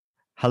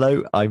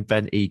Hello, I'm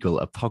Ben Eagle,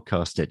 a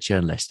podcaster,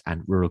 journalist,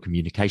 and rural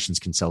communications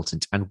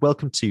consultant, and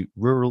welcome to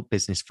Rural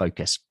Business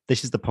Focus.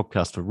 This is the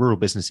podcast for rural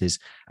businesses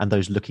and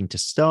those looking to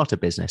start a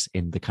business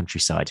in the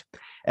countryside.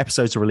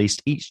 Episodes are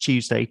released each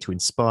Tuesday to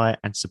inspire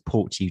and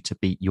support you to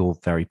be your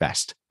very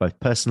best, both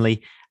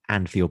personally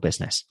and for your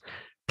business.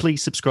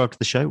 Please subscribe to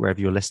the show wherever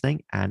you're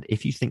listening, and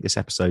if you think this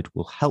episode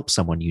will help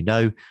someone you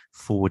know,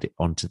 forward it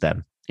on to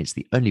them. It's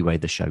the only way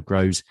the show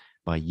grows,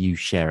 by you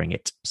sharing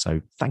it.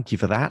 So thank you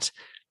for that.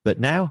 But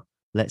now,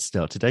 let's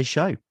start today's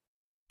show.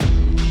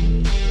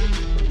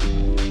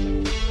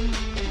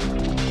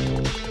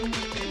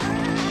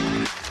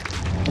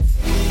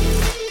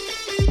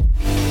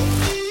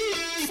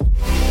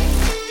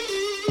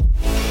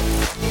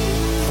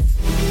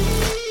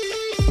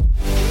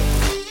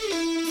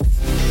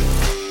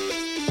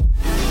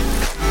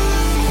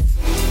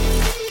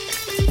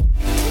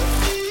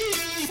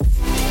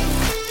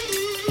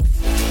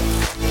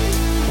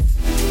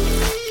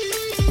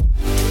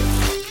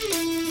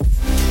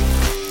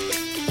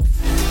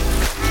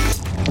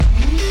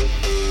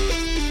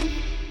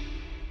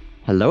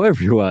 Hello,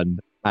 everyone,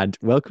 and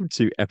welcome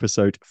to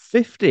episode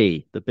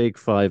 50, the big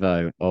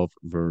 50 of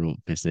Rural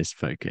Business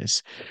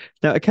Focus.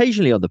 Now,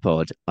 occasionally on the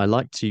pod, I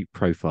like to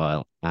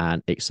profile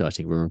an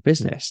exciting rural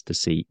business to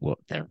see what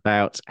they're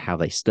about, how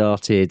they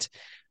started,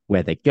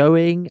 where they're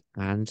going,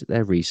 and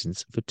their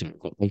reasons for doing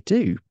what they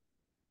do.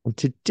 And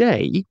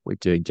today, we're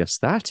doing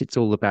just that. It's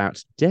all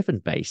about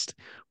Devon-based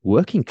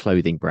working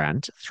clothing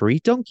brand Three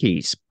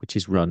Donkeys, which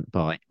is run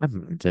by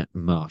Amanda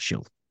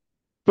Marshall.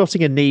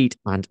 Spotting a need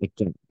and a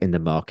gap in the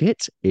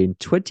market, in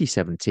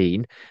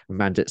 2017,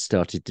 Amanda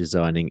started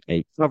designing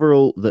a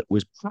coverall that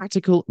was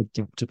practical,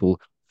 adaptable,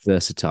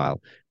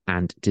 versatile,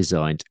 and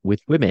designed with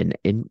women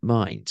in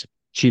mind.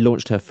 She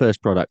launched her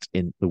first product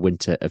in the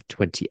winter of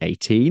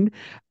 2018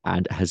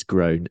 and has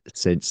grown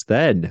since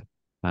then.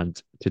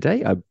 And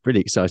today I'm really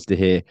excited to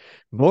hear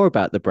more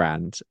about the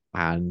brand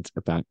and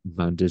about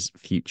Amanda's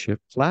future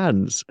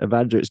plans.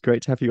 Amanda, it's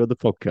great to have you on the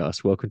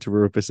podcast. Welcome to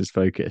Rural Business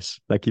Focus.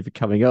 Thank you for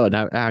coming on.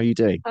 How are you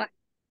doing?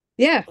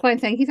 Yeah, fine.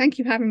 Thank you. Thank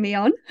you for having me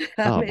on.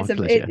 Oh, my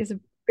pleasure. It is a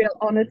real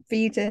honour for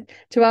you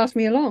to ask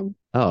me along.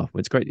 Oh,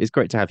 it's great. It's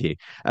great to have you.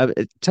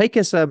 Take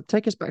us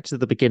back to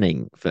the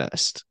beginning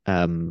first,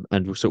 and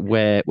sort of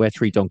where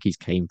Three Donkeys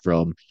came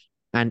from,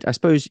 and I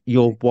suppose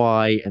your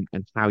why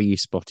and how you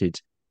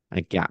spotted a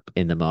gap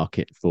in the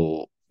market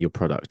for your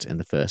product in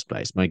the first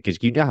place. Because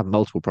you now have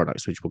multiple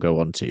products, which we'll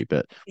go on to,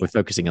 but we're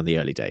focusing on the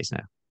early days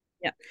now.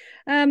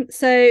 Yeah.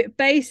 So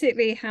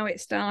basically how it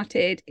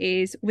started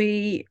is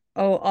I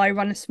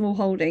run a small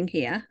holding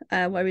here,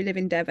 where we live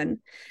in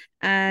Devon.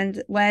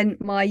 And when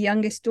my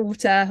youngest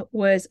daughter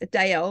was a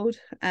day old,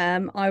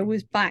 I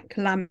was back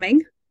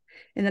lambing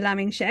in the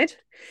lambing shed,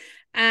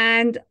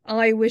 and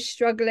I was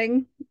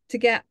struggling to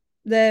get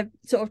the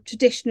sort of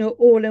traditional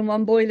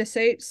all-in-one boiler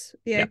suits,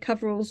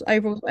 coveralls,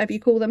 overalls, whatever you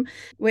call them,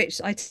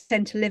 which I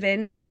tend to live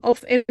in,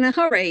 off in a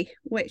hurry,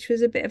 which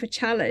was a bit of a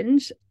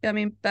challenge. I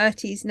mean,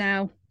 Bertie's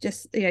now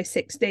just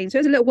 16, so it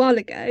was a little while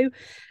ago,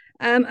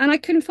 and I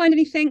couldn't find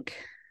anything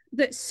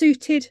that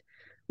suited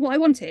what I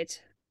wanted.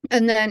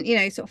 And then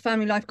sort of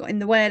family life got in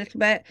the way a little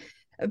bit,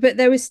 but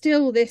there was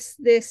still this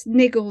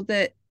niggle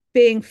that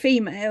being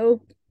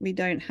female, we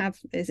don't have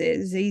as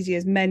easy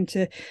as men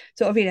to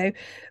sort of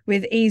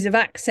with ease of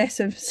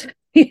access of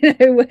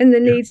when the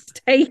needs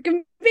to take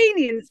a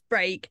convenience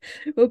break,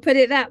 we'll put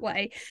it that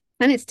way.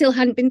 And it still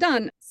hadn't been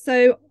done,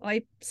 so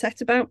I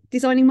set about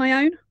designing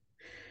my own,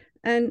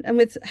 and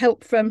with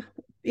help from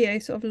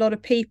sort of a lot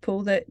of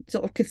people that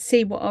sort of could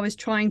see what I was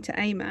trying to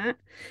aim at.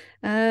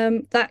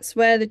 That's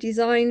where the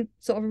design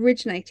sort of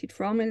originated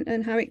from,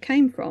 and how it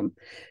came from.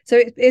 So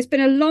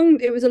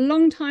it was a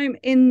long time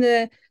in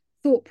the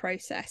thought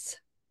process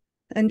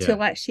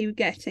until actually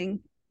getting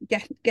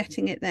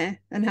it there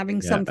and having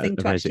something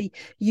to actually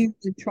use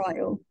and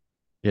trial.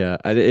 Yeah,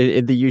 and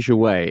in the usual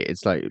way,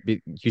 it's like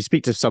you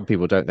speak to some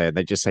people, don't they? And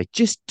they just say,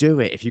 just do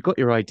it. If you've got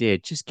your idea,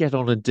 just get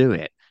on and do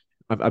it.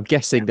 I'm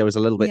guessing there was a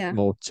little bit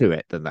more to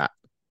it than that.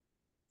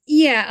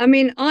 Yeah, I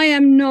mean, I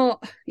am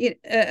not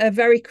a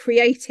very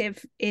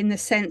creative in the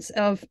sense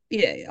of,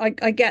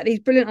 I get these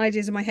brilliant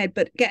ideas in my head,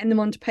 but getting them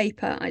onto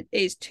paper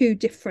is two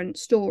different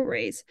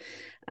stories.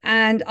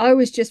 And I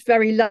was just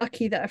very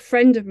lucky that a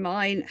friend of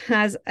mine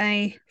has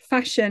a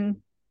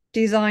fashion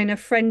designer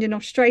friend in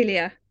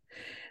Australia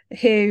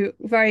who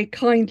very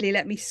kindly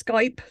let me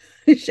Skype,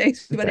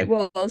 shows when it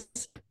was.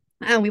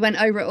 And we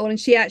went over it all, and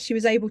she actually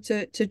was able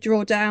to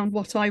draw down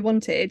what I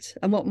wanted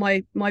and what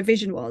my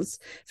vision was,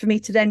 for me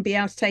to then be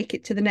able to take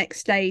it to the next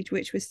stage,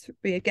 which was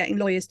getting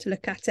lawyers to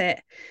look at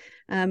it,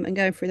 and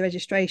going through the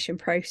registration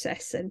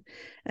process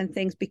and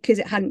things, because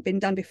it hadn't been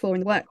done before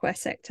in the workwear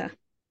sector.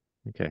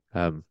 Okay.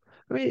 I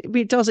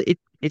mean,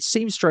 it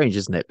seems strange,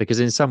 isn't it? Because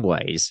in some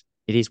ways,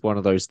 it is one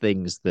of those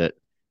things that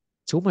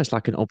it's almost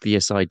like an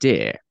obvious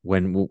idea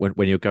when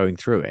you're going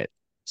through it.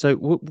 So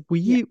were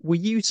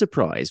you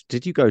surprised?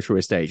 Did you go through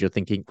a stage of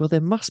thinking, well, there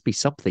must be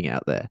something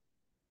out there?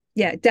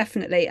 Yeah,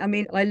 definitely. I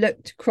mean, I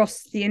looked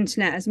across the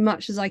internet as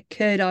much as I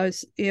could. I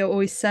was,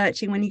 always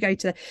searching when you go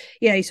to,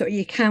 sort of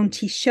your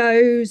county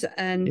shows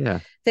and Yeah.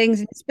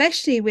 things, and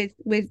especially with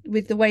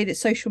the way that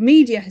social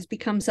media has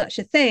become such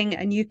a thing,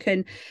 and you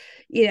can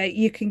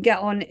get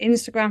on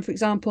Instagram, for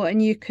example,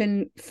 and you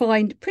can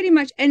find pretty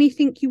much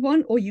anything you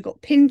want, or you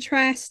got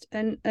Pinterest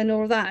and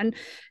all of that, and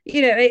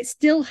it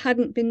still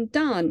hadn't been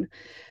done.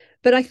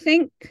 But I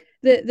think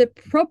the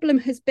problem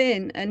has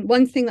been, and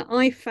one thing that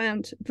I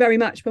found very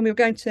much when we were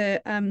going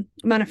to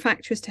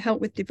manufacturers to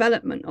help with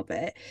development of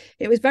it,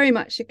 it was very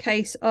much a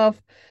case of,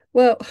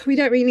 well, we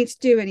don't really need to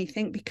do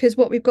anything because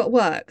what we've got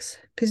works,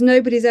 because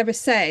nobody's ever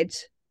said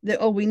that,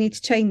 oh, we need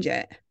to change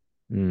it.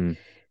 Mm.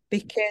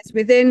 Because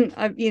within,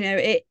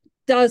 it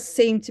does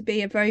seem to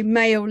be a very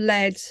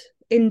male-led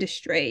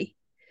industry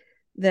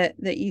that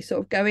you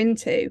sort of go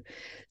into.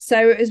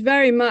 So it was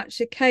very much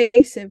a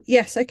case of,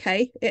 yes,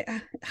 okay, it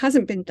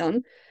hasn't been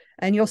done,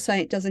 and you're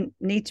saying it doesn't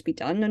need to be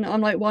done, and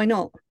I'm like, why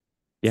not?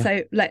 Yeah.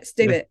 So let's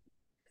do Yeah. it.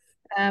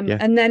 Yeah.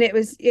 And then it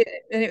was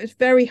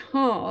very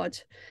hard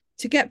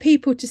to get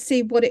people to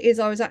see what it is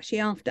I was actually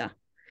after.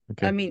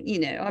 Okay. I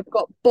mean, I've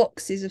got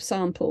boxes of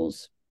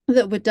samples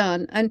that were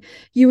done, and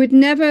you would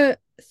never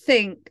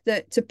think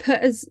that to put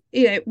as,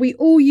 we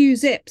all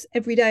use zips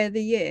every day of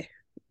the year,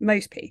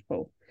 most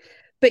people,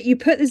 but you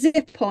put the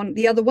zip on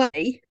the other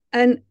way,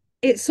 and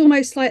it's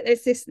almost like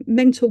there's this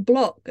mental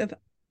block of,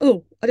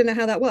 oh, I don't know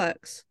how that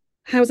works.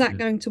 How's that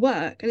going to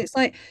work? And it's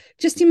like,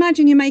 just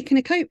imagine you're making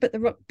a coat, but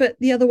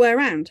the other way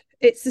around.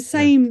 It's the Yeah.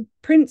 same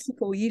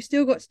principle. You've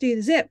still got to do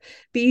the zip,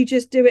 but you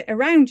just do it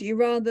around you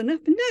rather than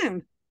up and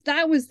down.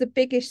 That was the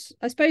biggest,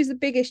 I suppose, the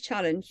biggest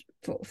challenge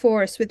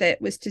for us with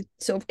it, was to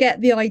sort of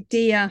get the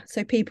idea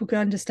so people could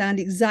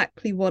understand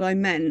exactly what I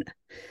meant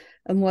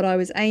and what I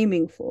was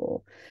aiming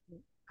for.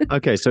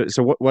 Okay, so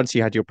once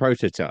you had your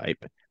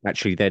prototype,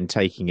 actually then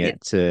taking Yeah,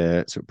 it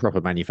to sort of proper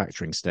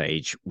manufacturing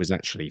stage was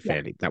actually yeah,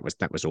 fairly, that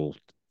was all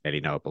fairly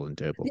knowable and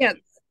doable. yeah.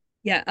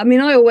 Yeah, I mean,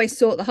 I always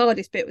thought the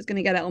hardest bit was going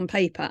to get it on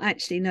paper.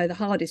 Actually, no, the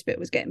hardest bit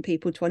was getting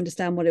people to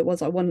understand what it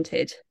was I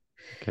wanted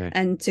Okay.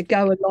 and to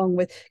go along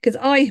with, because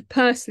I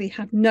personally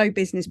have no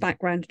business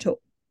background at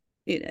all.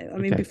 I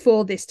mean, Okay.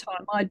 before this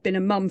time, I'd been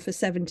a mum for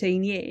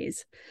 17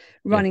 years,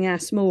 Yeah. running our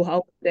small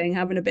holding,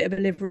 having a bit of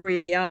a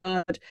livery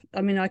yard.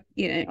 I mean,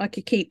 I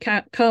could keep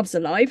calves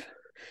alive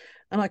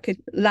and I could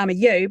lamb a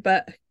ewe,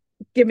 but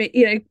give me,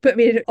 put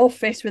me in an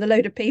office with a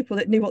load of people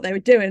that knew what they were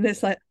doing.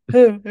 It's like,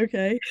 oh,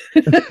 okay.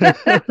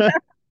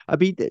 I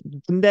mean,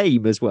 the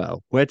name as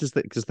well. Where does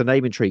because the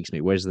name intrigues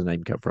me. Where does the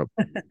name come from?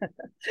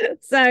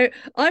 So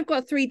I've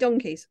got 3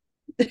 donkeys,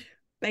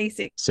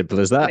 basically. Simple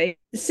as that.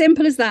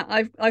 Simple as that.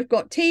 I've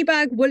got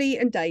Teabag, Woolly,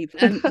 and Dave,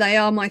 and they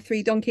are my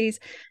 3 donkeys.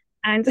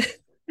 And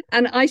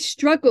I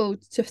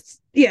struggled to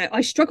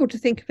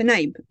think of a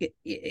name,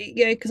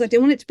 because I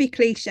didn't want it to be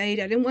cliched. I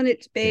didn't want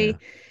it to Yeah.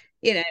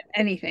 be,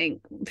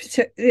 anything,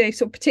 sort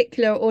of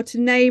particular, or to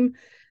name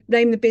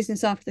the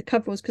business after the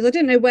coveralls, because I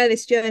didn't know where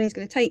this journey is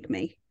going to take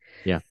me.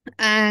 Yeah.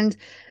 And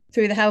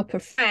through the help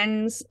of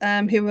friends,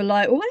 who were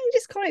like, well, why don't you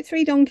just call it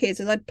 3 donkeys?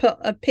 As I'd put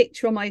a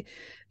picture on my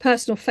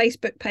personal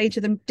Facebook page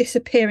of them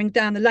disappearing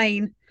down the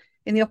lane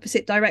in the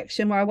opposite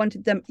direction where I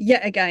wanted them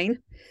yet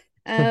again.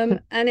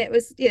 And it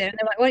was, they're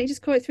like, why don't you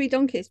just call it 3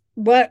 donkeys?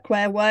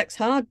 Workwear works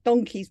hard,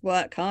 donkeys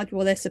work hard.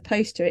 Well, they're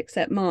supposed to,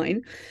 except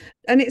mine.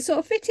 And it sort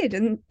of fitted.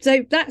 And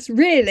so that's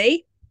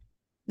really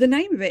the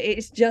name of it.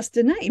 It's just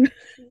a name.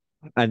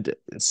 And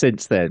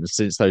since then,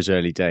 since those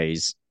early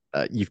days,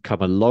 you've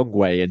come a long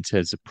way in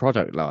terms of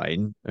product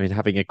line. I mean,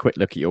 having a quick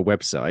look at your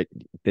website,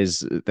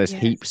 there's Yes.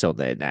 heaps on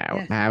there now.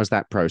 Yes. How's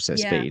that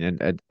process Yeah.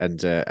 been?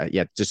 And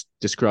yeah, just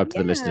describe to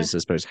the Yeah. listeners, I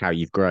suppose, how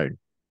you've grown.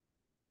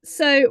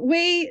 So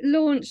we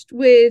launched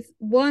with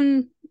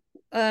one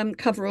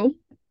coverall,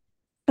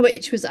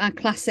 which was our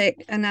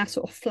classic and our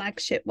sort of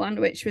flagship one,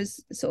 which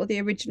was sort of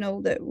the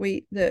original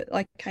that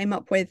I came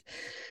up with.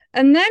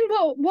 And then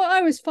what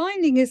I was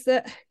finding is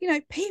that,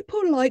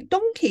 people like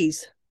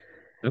donkeys,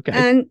 Okay.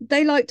 and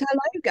they liked our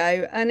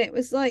logo. And it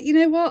was like, you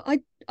know what,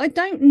 I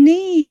don't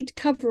need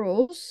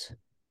coveralls,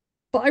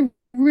 but I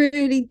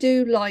really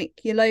do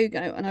like your logo,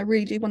 and I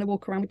really do want to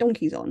walk around with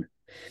donkeys on.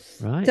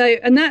 Right. So,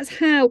 and that's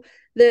how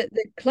the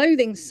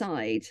clothing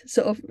side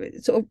sort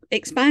of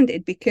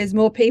expanded, because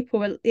more people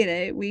were,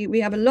 we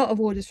have a lot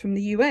of orders from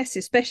the US,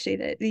 especially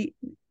that the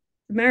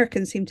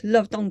Americans seem to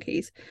love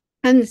donkeys.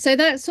 And so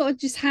that's sort of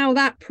just how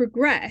that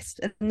progressed.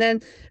 And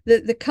then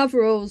the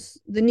coveralls,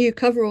 the new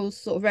coveralls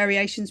sort of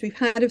variations we've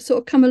had have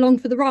sort of come along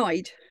for the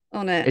ride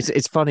on it.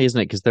 It's funny, isn't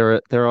it? Because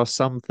there are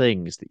some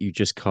things that you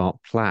just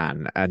can't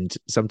plan, and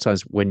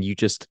sometimes when you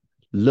just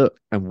look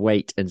and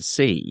wait and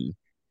see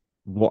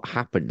what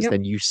happens, Yep.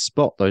 then you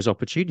spot those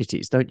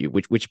opportunities, don't you?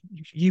 Which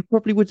you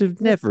probably would have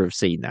Yep. never have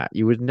seen that.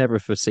 You would never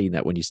have foreseen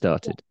that when you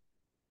started.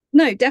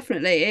 No,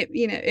 definitely.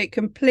 It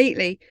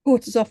completely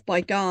caught us off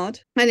by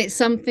guard, and it's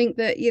something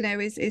that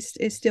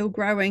is still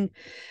growing,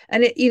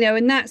 and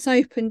and that's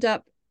opened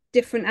up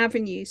different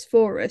avenues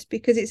for us,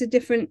 because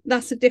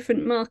that's a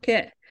different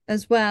market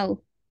as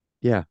well.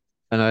 Yeah.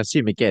 And I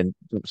assume again,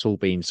 it's all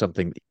been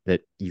something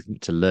that you've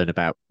need to learn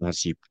about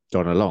as you've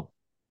gone along.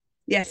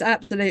 Yes,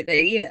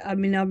 absolutely. I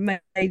mean, I've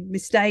made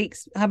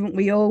mistakes, haven't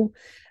we all?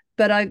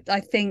 But I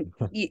think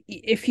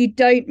if you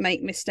don't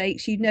make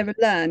mistakes, you never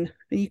learn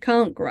and you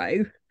can't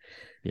grow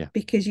Yeah.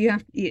 because you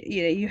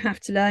have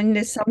to learn.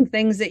 There's some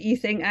things that you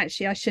think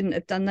actually I shouldn't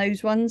have done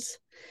those ones,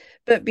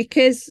 but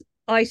because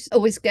I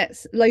always get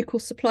local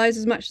suppliers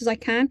as much as I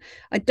can,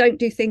 I don't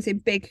do things in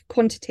big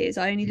quantities.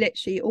 I only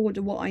literally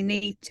order what I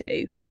need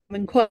to.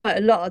 And quite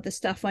a lot of the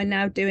stuff I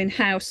now do in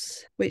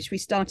house, which we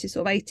started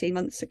sort of 18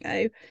 months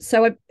ago.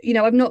 So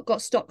I've not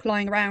got stock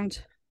lying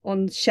around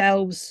on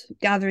shelves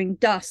gathering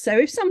dust. So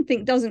if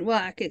something doesn't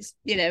work, it's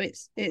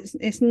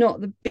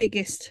not the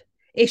biggest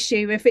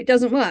issue if it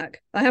doesn't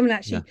work. I haven't Yeah.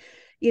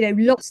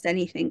 actually, lost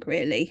anything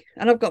really.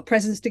 And I've got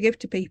presents to give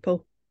to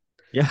people.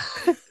 Yeah.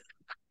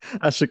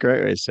 That's a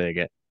great way of saying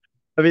it.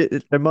 I mean,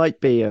 there might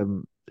be I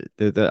know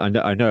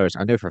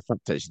for a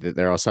fact actually that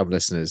there are some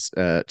listeners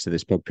to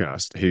this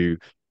podcast who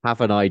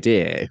have an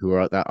idea, who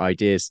are at that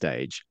idea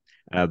stage,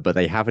 but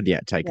they haven't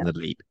yet taken Yeah. the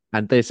leap.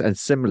 And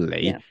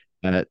similarly,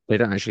 Yeah. they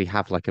don't actually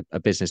have like a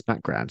business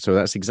background. So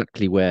that's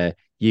exactly where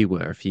you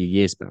were a few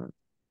years back.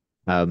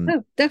 Um,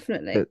 Oh,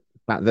 definitely.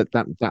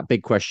 that that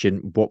big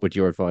question, what would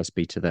your advice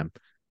be to them?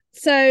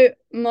 So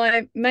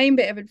my main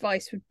bit of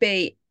advice would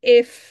be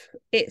if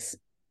it's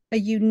a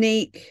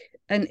unique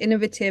and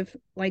innovative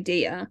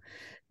idea,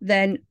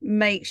 then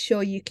make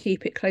sure you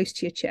keep it close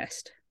to your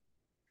chest.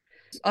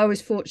 I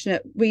was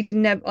fortunate.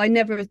 I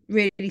never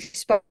really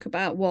spoke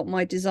about what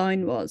my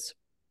design was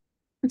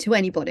to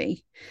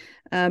anybody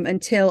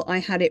until I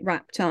had it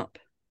wrapped up.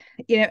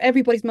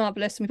 Everybody's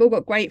marvelous and we've all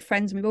got great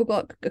friends and we've all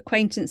got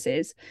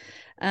acquaintances.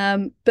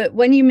 But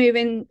when you move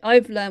in,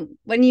 I've learned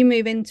when you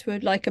move into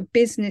like a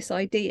business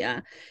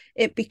idea,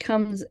 it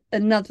becomes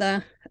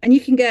another, and you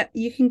can get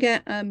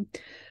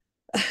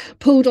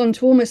pulled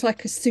onto almost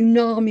like a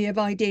tsunami of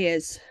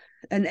ideas,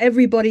 and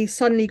everybody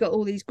suddenly got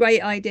all these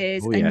great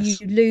ideas, Oh and you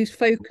yes. lose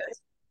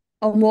focus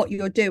on what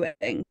you're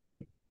doing.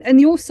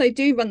 And you also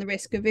do run the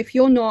risk of, if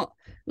you're not,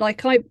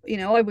 like I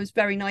was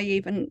very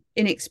naive and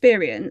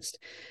inexperienced,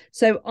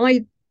 so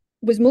I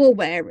was more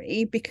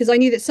wary because I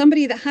knew that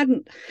somebody that had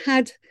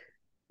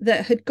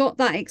got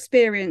that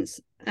experience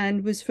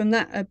and was from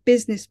that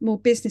more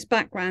business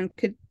background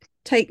could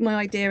take my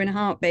idea in a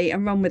heartbeat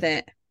and run with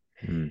it.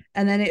 Mm.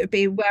 And then it would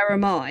be, where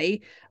am I?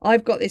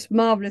 I've got this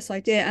marvelous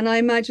idea, and I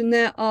imagine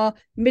there are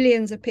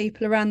millions of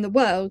people around the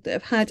world that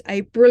have had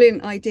a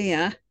brilliant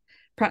idea,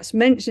 perhaps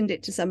mentioned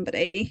it to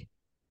somebody,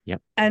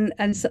 Yep. and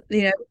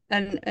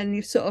and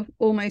you've sort of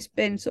almost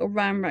been sort of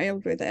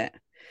ramrailed with it.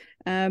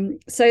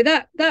 So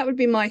that would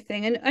be my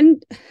thing,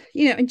 and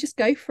just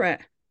go for it.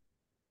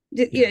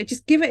 Yeah.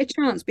 Just give it a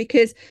chance,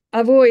 because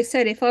I've always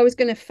said if I was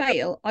going to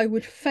fail, I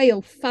would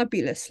fail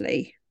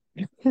fabulously,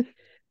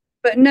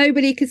 but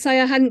nobody could say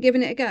I hadn't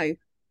given it a go.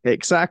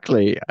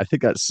 Exactly. I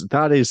think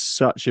that is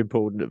such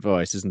important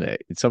advice, isn't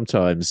it?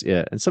 Sometimes,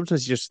 yeah, and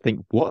sometimes you just think,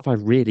 what have I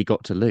really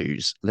got to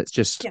lose? Yeah.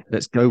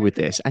 Let's go with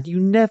this. And you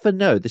never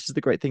know. This is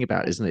the great thing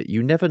about it, isn't it?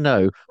 You never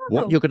know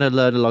what Oh, you're going to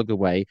learn along the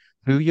way,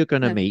 who you're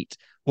going to no, meet,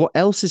 what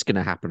else is going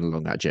to happen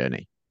along that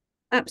journey.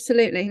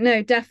 absolutely.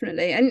 No,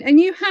 definitely. And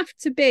you have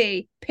to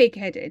be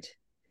pig-headed,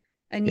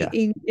 and Yeah.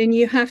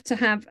 you have to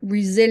have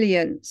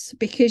resilience,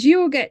 because you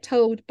will get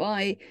told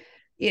by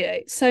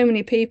so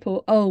many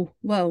people, oh,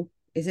 well,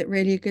 is it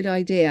really a good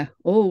idea?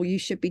 Oh, you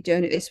should be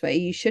doing it this way,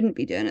 you shouldn't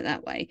be doing it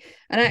that way.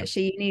 And Yeah.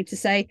 actually you need to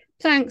say,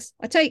 thanks,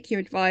 I take your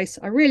advice,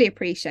 I really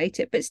appreciate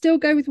it, but still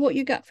go with what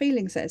your gut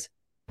feeling says.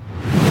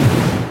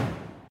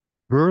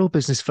 Rural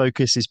Business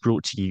Focus is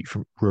brought to you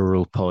from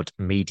Rural Pod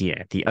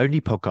Media, the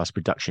only podcast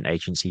production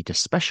agency to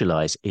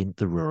specialize in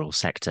the rural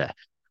sector.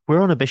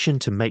 We're on a mission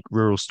to make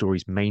rural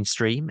stories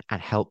mainstream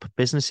and help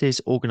businesses,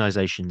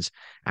 organizations,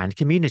 and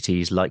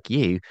communities like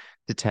you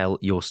to tell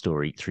your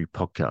story through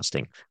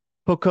podcasting.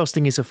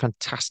 Podcasting is a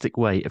fantastic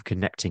way of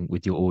connecting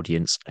with your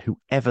audience,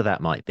 whoever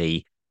that might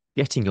be,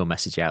 getting your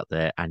message out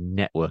there and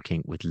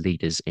networking with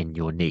leaders in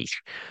your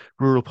niche.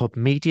 Rural Pod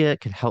Media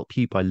can help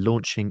you by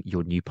launching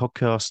your new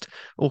podcast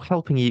or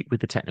helping you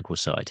with the technical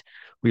side.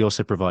 We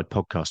also provide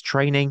podcast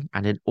training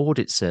and an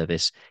audit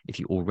service if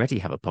you already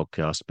have a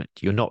podcast, but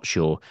you're not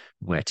sure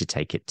where to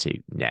take it to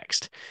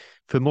next.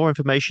 For more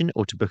information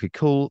or to book a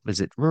call,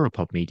 visit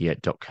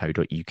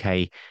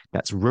ruralpodmedia.co.uk.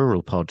 That's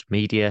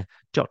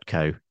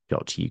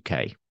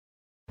ruralpodmedia.co.uk.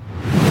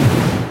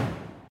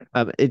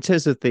 In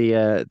terms of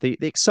the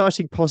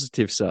exciting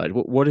positive side,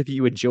 what have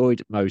you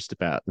enjoyed most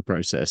about the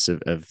process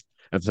of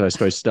I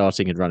suppose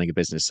starting and running a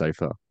business so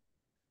far?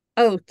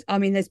 Oh, I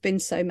mean, there's been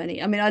so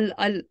many. I mean,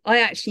 I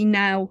actually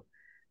now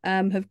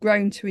have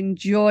grown to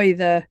enjoy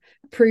the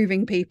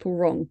proving people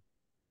wrong.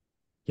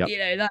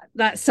 Yep.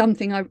 That's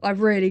something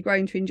I've really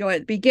grown to enjoy. At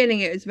the beginning,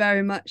 it was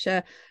very much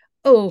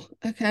oh,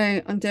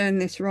 okay, I'm doing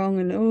this wrong,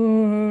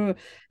 and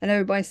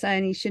everybody's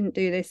saying you shouldn't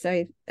do this.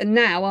 So, and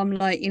now I'm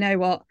like, you know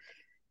what,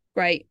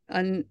 great,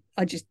 and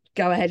I just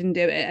go ahead and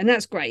do it, and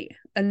that's great,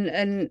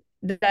 and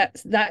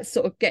that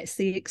sort of gets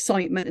the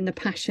excitement and the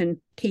passion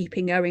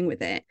keeping going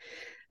with it.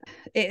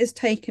 It has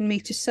taken me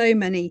to so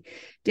many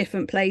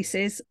different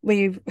places.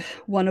 We've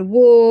won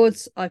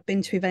awards. I've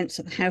been to events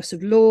at the House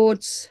of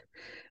Lords.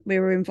 We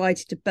were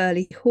invited to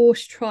Burghley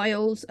horse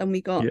trials, and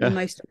we got the Yeah.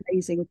 most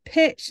amazing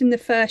pitch in the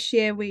first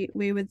year we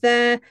were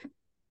there.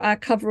 Our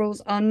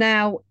coveralls are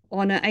now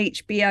on an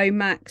HBO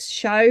Max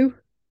show,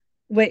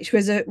 which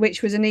was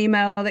an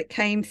email that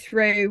came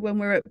through when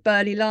we were at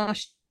Burghley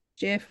last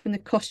year from the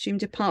costume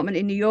department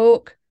in New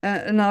York,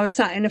 and I was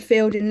sat in a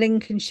field in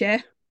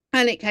Lincolnshire,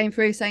 and it came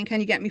through saying, "Can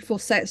you get me 4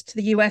 sets to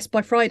the US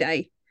by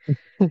Friday?"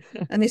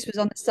 And this was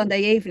on a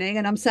Sunday evening,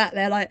 and I'm sat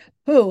there like,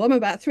 oh, I'm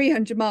about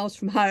 300 miles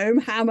from home.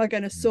 How am I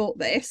going to sort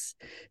this?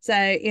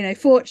 So,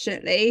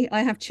 fortunately,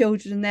 I have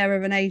children and they're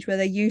of an age where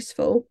they're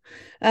useful.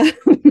 So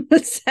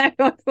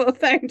I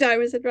phoned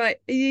home and said, right,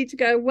 you need to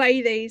go and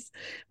weigh these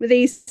with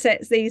these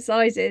sets, these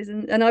sizes.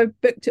 And I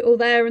booked it all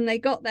there, and they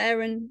got there,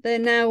 and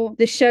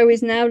the show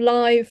is now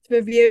live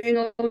reviewing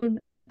on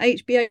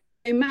HBO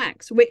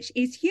Max, which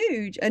is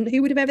huge. And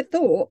who would have ever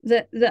thought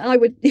that I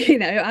would,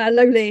 our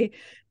lowly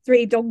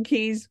three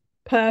donkeys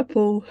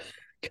purple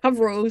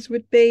coveralls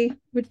would be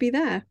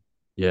there.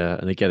 Yeah,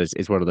 and again,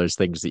 it's one of those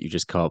things that you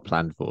just can't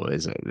plan for,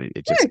 is it? No,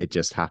 It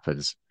just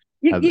happens.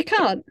 you, Um, you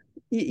can't.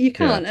 You yeah,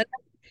 can't.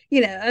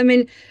 And, I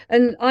mean,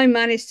 and I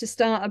managed to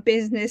start a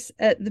business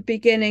at the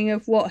beginning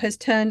of what has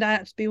turned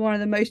out to be one of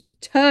the most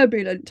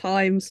turbulent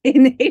times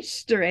in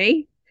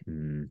history.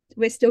 mm,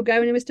 We're still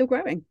going and we're still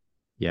growing.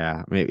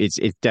 yeah. I mean, it's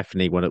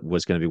definitely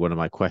was going to be one of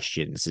my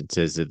questions in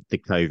terms of the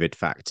COVID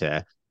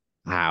factor,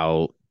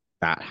 how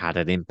that had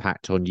an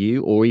impact on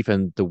you, or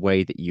even the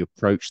way that you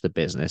approached the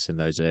business in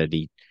those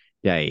early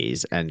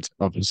days. And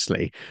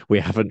obviously, we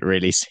haven't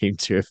really seemed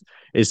to have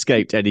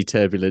escaped any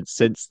turbulence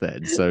since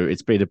then. So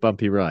it's been a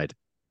bumpy ride.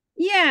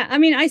 Yeah, I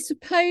mean, I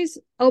suppose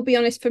I'll be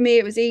honest, for me,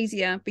 it was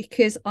easier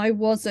because I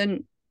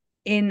wasn't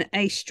in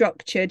a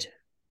structured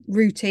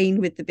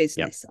routine with the Yep.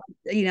 business.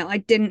 I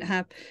didn't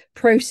have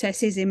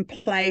processes in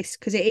place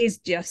because it is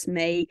just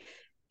me,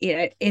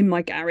 in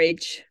my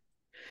garage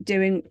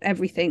doing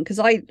everything, because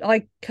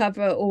I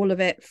cover all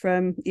of it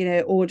from,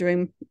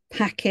 ordering,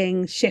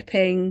 packing,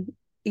 shipping,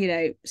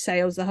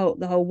 sales, the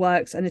whole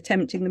works, and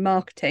attempting the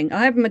marketing.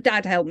 I have my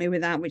dad help me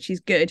with that, which is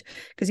good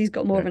because he's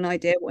got more of Okay. an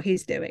idea what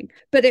he's doing.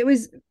 But it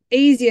was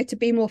easier to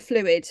be more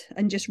fluid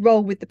and just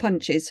roll with the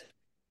punches,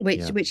 which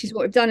Yeah. which is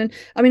what we've done. And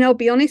I mean, I'll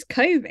be honest,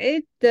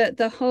 COVID,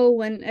 the whole,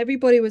 when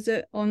everybody was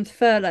on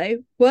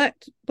furlough,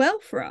 worked well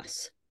for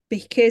us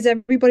because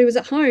everybody was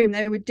at home.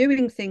 They were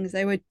doing things.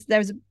 There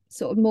was a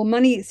sort of more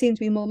money. It seemed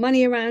to be more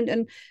money around,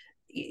 and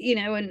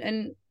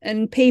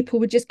and people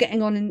were just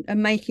getting on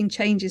and making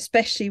changes,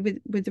 especially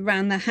with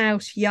around the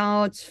house,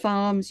 yards,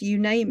 farms, you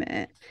name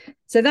it.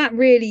 So that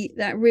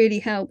really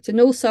helped.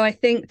 And also, I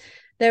think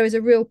there was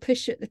a real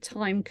push at the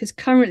time because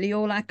currently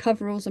all our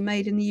coveralls are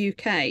made in the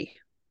UK,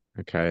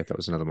 Okay. That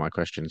was another of my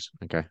questions.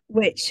 Okay.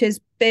 which has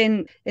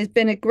been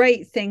a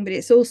great thing, but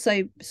it's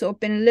also sort of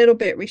been a little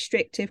bit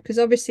restrictive because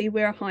obviously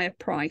we're a higher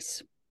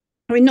price.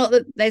 I mean, not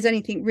that there's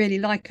anything really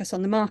like us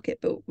on the market,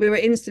 but we were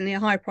instantly a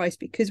higher price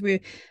because we're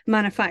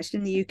manufactured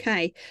in the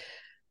UK.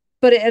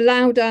 But it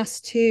allowed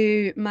us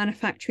to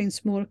manufacture in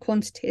smaller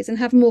quantities and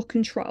have more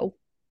control,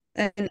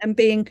 and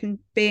be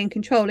in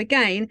control.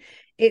 Again,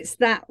 it's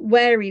that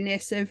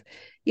wariness of,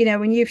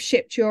 when you've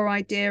shipped your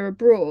idea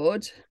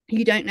abroad,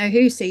 you don't know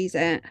who sees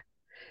it,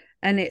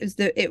 and it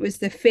was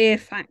the fear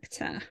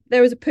factor.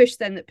 There was a push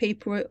then that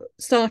people were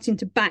starting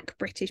to back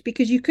British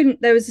because you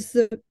couldn't. There was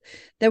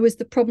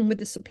the problem with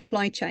the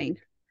supply chain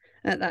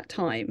at that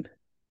time,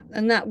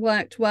 and that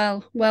worked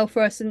well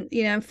for us. And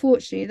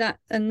unfortunately,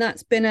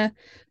 that's been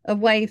a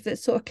wave that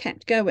sort of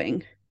kept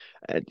going.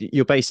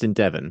 You're based in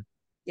Devon.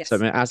 So I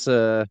Yes.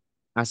 mean,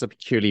 as a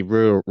purely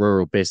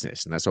rural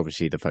business, and that's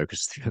obviously the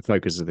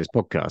focus of this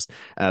podcast.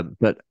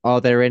 But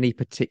are there any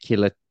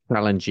particular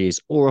challenges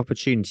or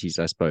opportunities,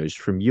 I suppose,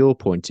 from your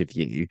point of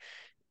view,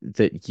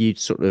 that you'd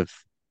sort of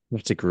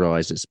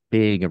categorize as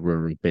being a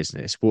rural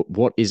business?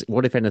 What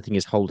if anything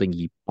is holding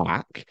you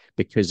back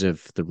because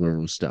of the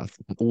rural stuff?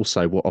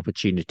 Also, what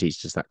opportunities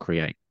does that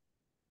create?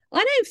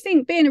 I don't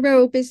think being a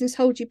rural business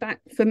holds you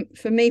back.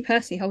 For me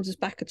personally, holds us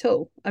back at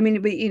all. I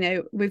mean,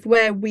 with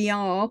where we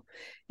are,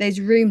 there's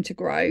room to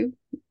grow.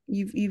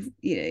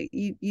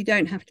 You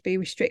don't have to be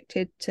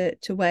restricted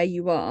to where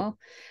you are.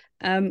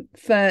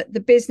 For the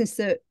business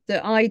that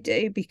I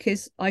do,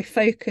 because I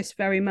focus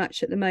very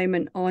much at the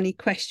moment on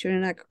equestrian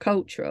and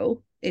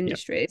agricultural Yep.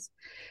 industries,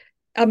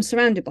 I'm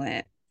surrounded by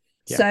it.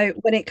 Yeah. So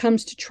when it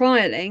comes to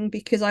trialing,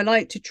 because I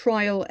like to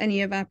trial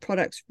any of our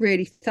products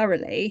really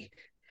thoroughly,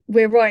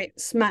 we're right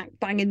smack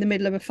bang in the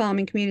middle of a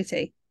farming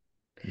community.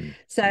 Mm.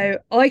 So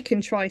I can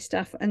try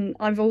stuff, and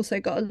I've also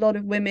got a lot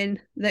of women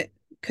that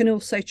can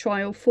also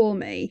trial for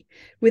me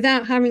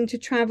without having to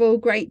travel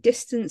great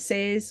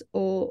distances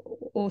or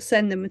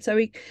send them. And so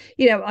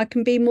I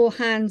can be more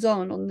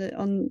hands-on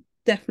on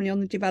definitely on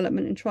the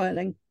development and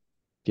trialing.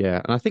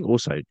 Yeah, and I think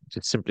also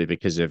just simply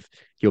because of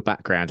your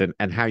background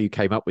and how you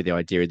came up with the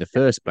idea in the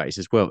first place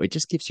as well, it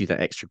just gives you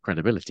that extra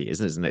credibility,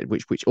 isn't it?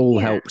 Which all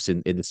Yeah. helps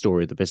in the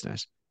story of the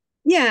business.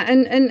 Yeah,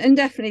 and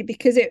definitely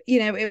because it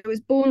was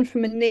born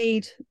from a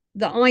need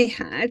that I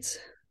had,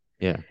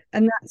 Yeah.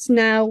 and that's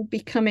now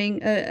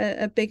becoming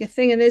a bigger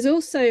thing. And there's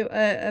also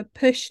a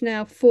push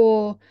now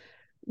for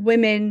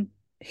women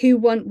who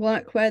want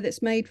workwear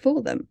that's made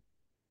for them.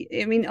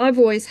 I mean, I've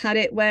always had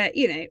it where,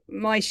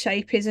 my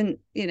shape isn't,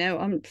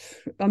 I'm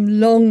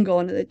long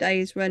gone at the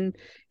days when,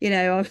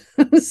 I'm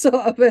sort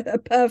of a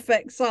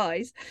perfect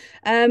size.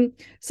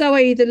 So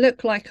I either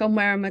look like I'm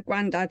wearing my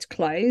granddad's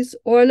clothes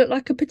or I look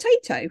like a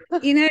potato.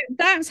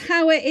 That's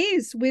how it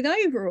is with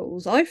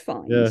overalls, I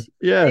find. Yeah.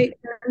 Yeah.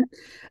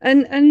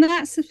 And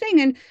that's the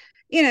thing. And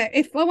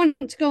if I want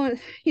to go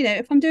on,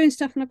 if I'm doing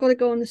stuff and I've got to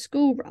go on the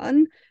school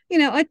run,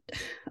 I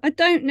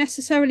don't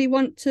necessarily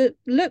want to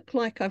look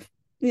like I've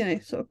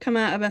sort of come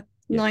out of a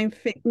Yeah.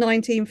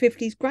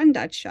 1950s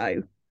granddad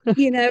show.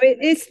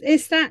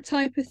 It's that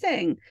type of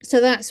thing.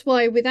 So that's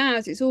why with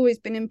ours, it's always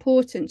been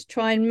important to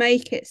try and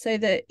make it so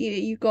that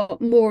you've got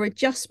more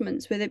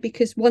adjustments with it,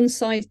 because one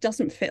size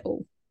doesn't fit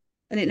all,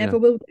 and it Yeah. never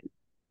will do.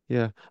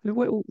 Yeah. I mean,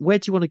 where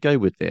do you want to go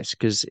with this?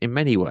 Because in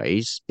many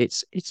ways,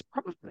 it's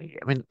probably.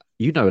 I mean,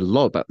 you know a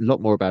lot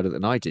more about it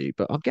than I do,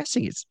 but I'm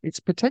guessing it's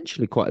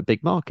potentially quite a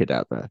big market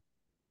out there.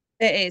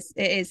 It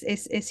is.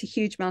 It's a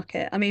huge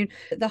market. I mean,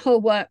 the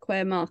whole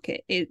workwear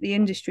market, the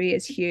industry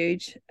is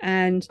huge,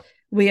 and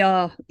we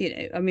are,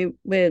 I mean,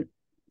 we're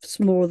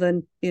smaller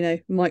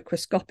than,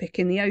 microscopic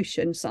in the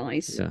ocean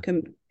size Yeah.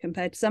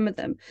 compared to some of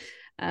them.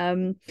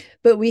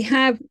 But we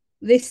have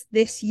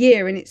this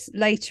year, and it's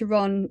later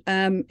on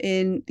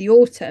in the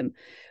autumn.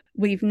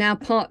 We've now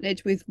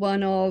partnered with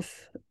one of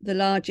the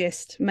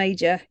largest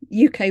major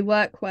UK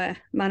workwear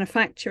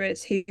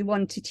manufacturers who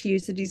wanted to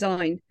use the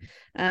design,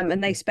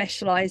 and they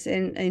specialize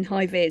in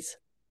high vis.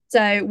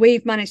 So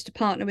we've managed to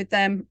partner with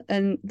them,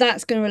 and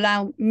that's going to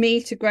allow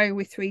me to grow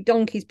with Three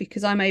Donkeys,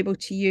 because I'm able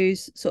to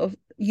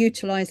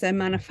utilize their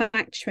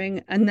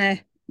manufacturing and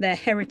their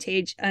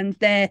heritage and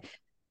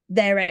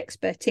their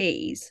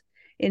expertise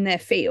in their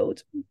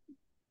field,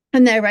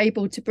 and they're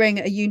able to bring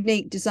a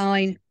unique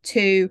design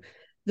to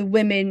the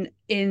women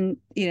in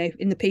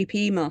the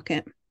PPE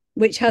market,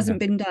 which Yeah. hasn't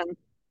been done.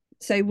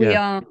 So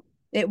Yeah.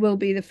 it will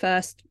be the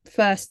first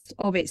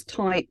of its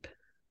type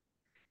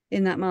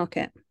in that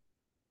market.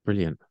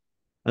 Brilliant.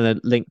 And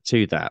then linked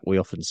to that, we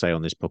often say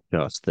on this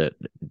podcast that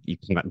you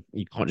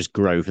can't just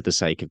grow for the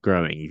sake of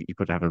growing. You've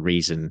got to have a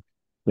reason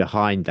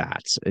behind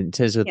that. In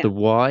terms of Yeah. the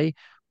why,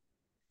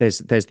 there's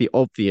the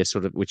obvious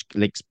sort of, which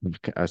links,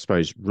 I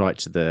suppose, right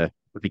to the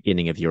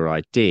beginning of your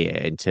idea,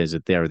 in terms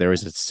of there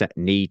is a set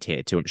need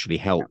here to actually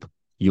Yeah. help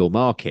your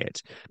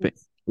market. But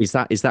is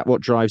that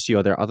what drives you?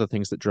 Are there other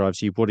things that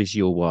drives you? What is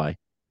your why?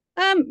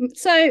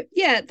 So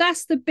yeah,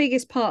 that's the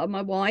biggest part of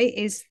my why,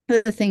 is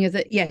the thing of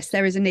that, yes,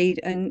 there is a need,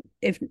 and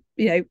if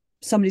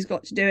somebody's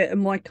got to do it,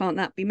 and why can't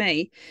that be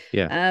me?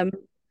 Yeah. Um,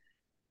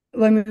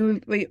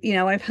 when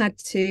I've had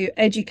to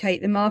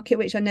educate the market,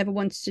 which I never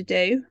wanted to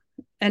do,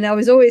 and I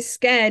was always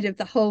scared of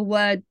the whole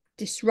word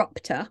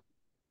disruptor.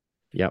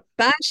 Yep.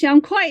 But actually,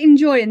 I'm quite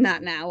enjoying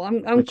that now.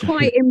 I'm Okay.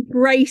 quite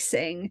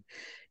embracing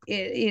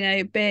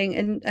it, being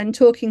and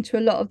talking to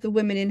a lot of the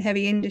women in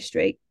heavy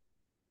industry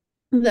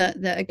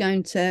that are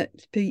going to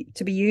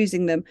be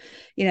using them,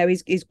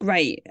 is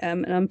great.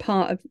 And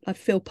I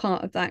feel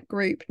part of that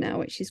group now,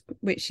 which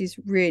is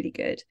really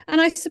good.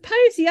 And I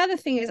suppose the other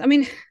thing is, I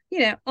mean,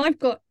 I've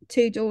got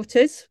two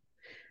daughters,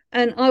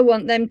 and I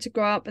want them to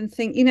grow up and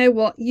think, you know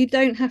what, you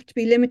don't have to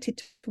be limited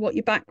to what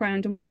your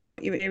background and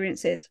what your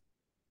experience is.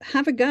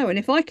 Have a go, and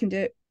if I can do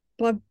it,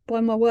 by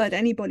my word,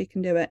 anybody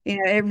can do it.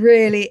 It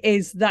really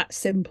is that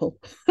simple.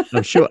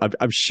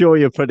 I'm sure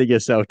you're putting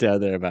yourself down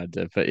there,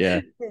 Amanda. But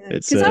yeah,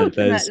 it's Because there's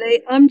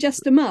ultimately, I'm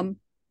just a mum.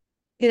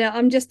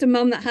 I'm just a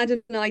mum that had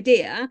an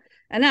idea,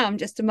 and now I'm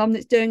just a mum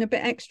that's doing a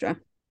bit extra.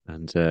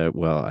 and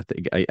well, I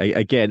think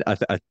again,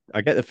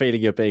 I get the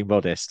feeling you're being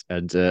modest,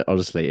 and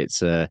honestly, it's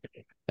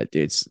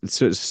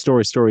sort of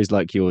stories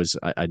like yours.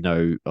 I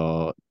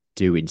know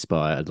do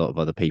inspire a lot of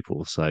other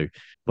people. So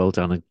well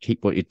done, and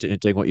keep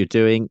doing what you're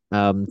doing.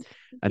 And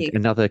You.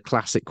 another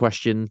classic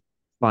question: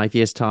 5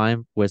 years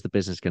time, where's the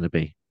business going to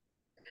be?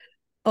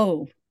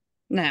 Oh,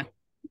 now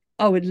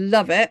I would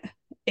love it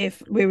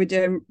if we were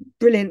doing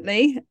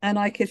brilliantly and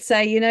I could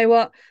say, you know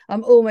what,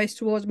 I'm almost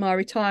towards my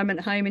retirement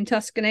home in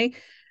Tuscany.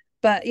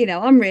 But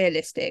I'm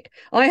realistic.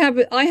 I have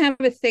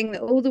a thing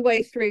that all the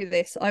way through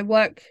this I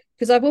work,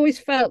 because I've always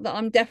felt that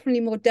I'm definitely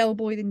more Del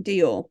Boy than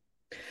Dior.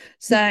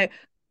 So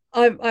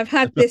I've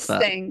had Love this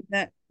that. thing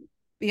that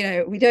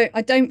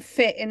I don't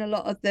fit in a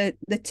lot of the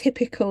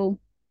typical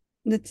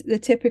the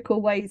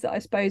typical ways that I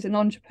suppose an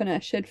entrepreneur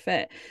should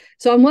fit.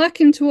 So I'm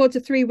working towards a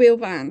three-wheel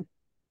van,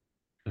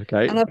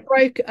 Okay. and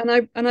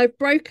I've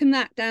broken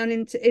that down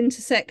into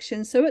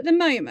sections. So at the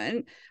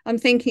moment, I'm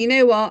thinking, you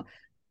know what,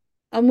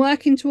 I'm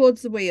working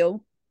towards the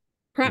wheel,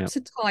 Yeah. perhaps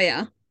a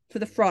tire for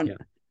the Yeah. front.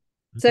 Okay.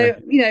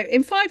 So,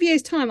 in 5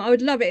 years' time, I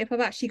would love it if I've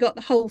actually got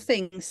the whole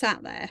thing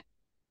sat there.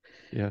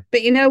 Yeah.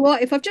 But you know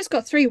what? If I've just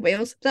got three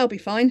wheels, they'll be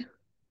fine.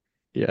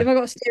 Yeah. If I've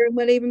got a steering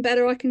wheel, even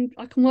better, I can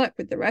work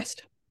with the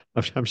rest.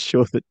 I'm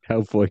sure that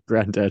Cowboy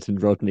Grandad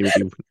and Rodney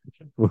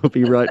will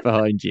be right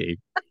behind you.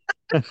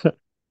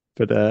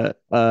 But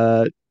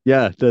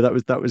yeah, no,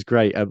 that was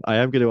great. I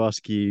am going to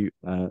ask you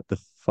the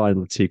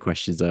final two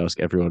questions I ask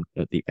everyone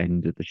at the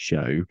end of the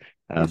show.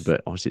 Yes.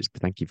 But obviously,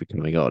 thank you for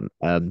coming on.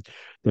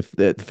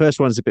 The first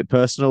one is a bit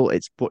personal.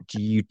 It's what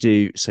do you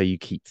do so you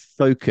keep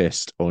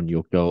focused on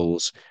your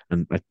goals?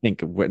 And I think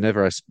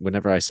whenever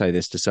I say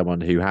this to someone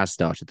who has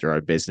started their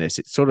own business,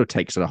 it sort of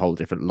takes on a whole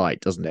different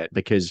light, doesn't it?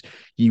 Because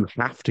you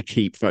have to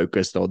keep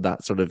focused on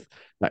that sort of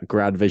that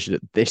grand vision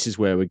that this is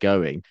where we're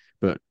going.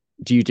 But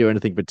do you do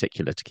anything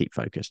particular to keep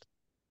focused?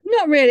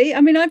 Not really.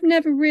 I mean, I've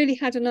never really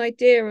had an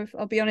idea of,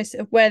 I'll be honest,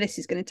 of where this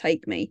is going to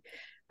take me.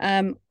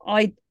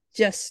 I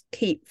just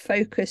keep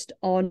focused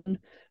on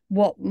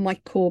what my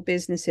core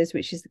business is,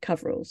 which is the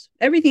coveralls.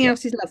 Everything Yeah,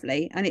 else is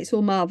lovely and it's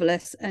all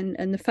marvelous, and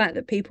the fact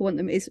that people want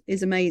them is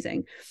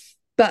amazing.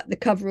 But the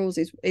coveralls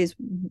is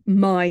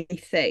my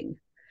thing,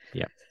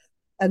 yeah.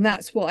 and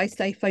that's what I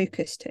stay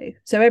focused to.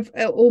 So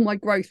all my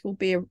growth will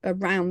be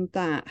around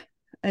that,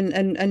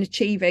 and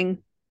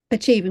achieving my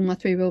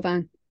three-wheel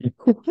van.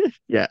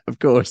 Yeah, of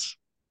course.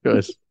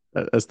 That's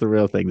the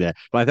real thing there.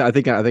 But I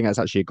think that's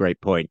actually a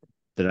great point.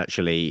 That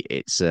actually,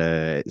 it's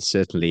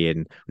certainly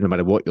in no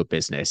matter what your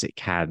business, it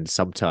can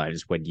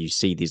sometimes when you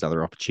see these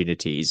other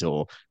opportunities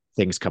or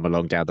things come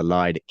along down the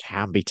line, it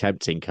can be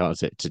tempting,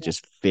 can't it, to Yeah.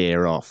 just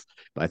veer off.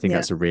 But I think Yeah.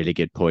 that's a really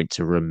good point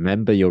to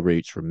remember your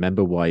roots,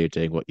 remember why you're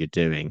doing what you're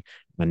doing,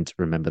 and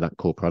remember that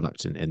core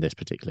product in this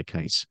particular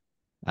case.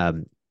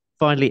 Um,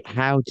 Finally,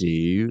 how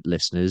do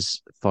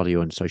listeners follow you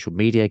on social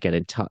media, get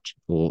in touch,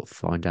 or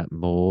find out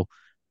more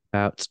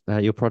about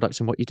your products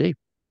and what you do?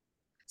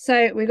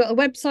 So we've got a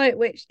website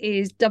which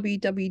is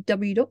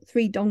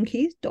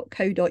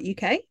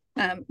www.threedonkeys.co.uk.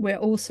 We're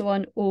also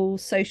on all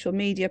social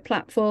media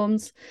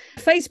platforms.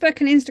 Facebook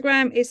and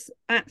Instagram is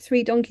at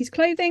Three Donkeys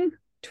Clothing.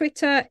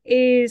 Twitter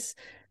is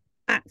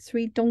at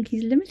Three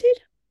Donkeys Limited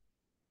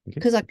Okay.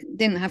 because I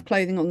didn't have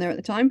clothing on there at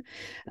the time.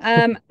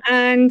 And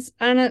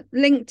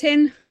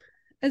LinkedIn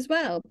as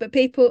well. But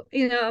people,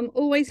 I'm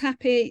always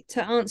happy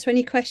to answer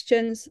any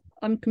questions.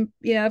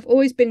 I've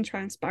always been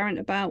transparent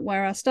about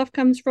where our stuff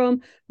comes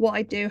from, what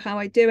I do, how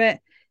I do it.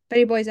 If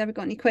anybody's ever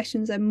got any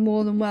questions, they're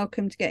more than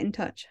welcome to get in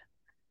touch.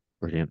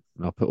 Brilliant.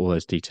 I'll put all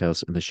those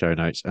details in the show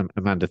notes.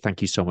 Amanda,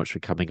 thank you so much for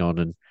coming on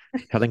and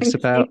telling us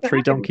Thank you about for Three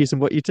having Donkeys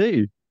and what you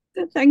do.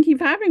 me. Thank you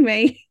for having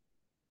me.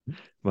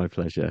 My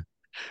pleasure.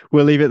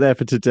 We'll leave it there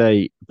for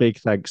today. Big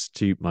thanks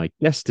to my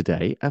guest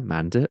today,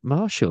 Amanda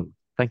Marshall.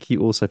 Thank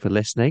you also for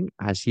listening.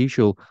 As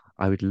usual,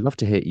 I would love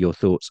to hear your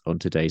thoughts on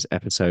today's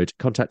episode.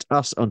 Contact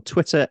us on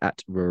Twitter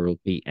at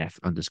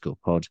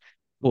ruralbf_pod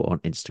or on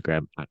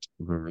Instagram at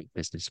Rural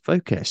Business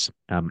Focus.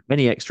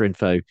 Any extra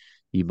info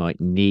you might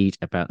need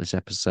about this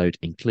episode,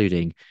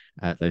 including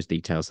those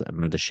details that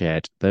Amanda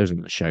shared, those are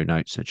in the show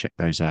notes, so check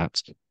those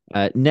out.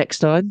 Next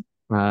time,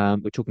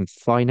 we're talking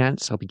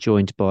finance. I'll be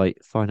joined by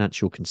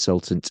financial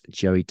consultant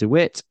Joey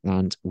DeWitt,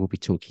 and we'll be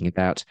talking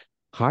about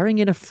hiring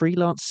in a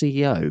freelance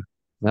CEO.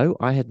 No,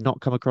 I had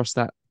not come across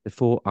that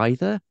before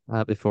either,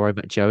 before I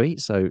met Joey.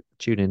 So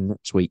tune in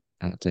next week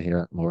to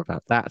hear more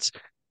about that.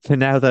 For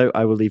now, though,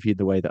 I will leave you in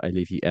the way that I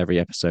leave you every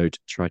episode.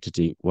 Try to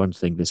do one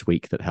thing this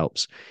week that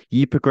helps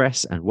you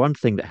progress and one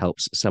thing that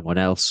helps someone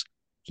else.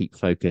 Keep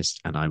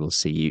focused, and I will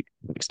see you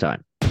next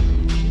time.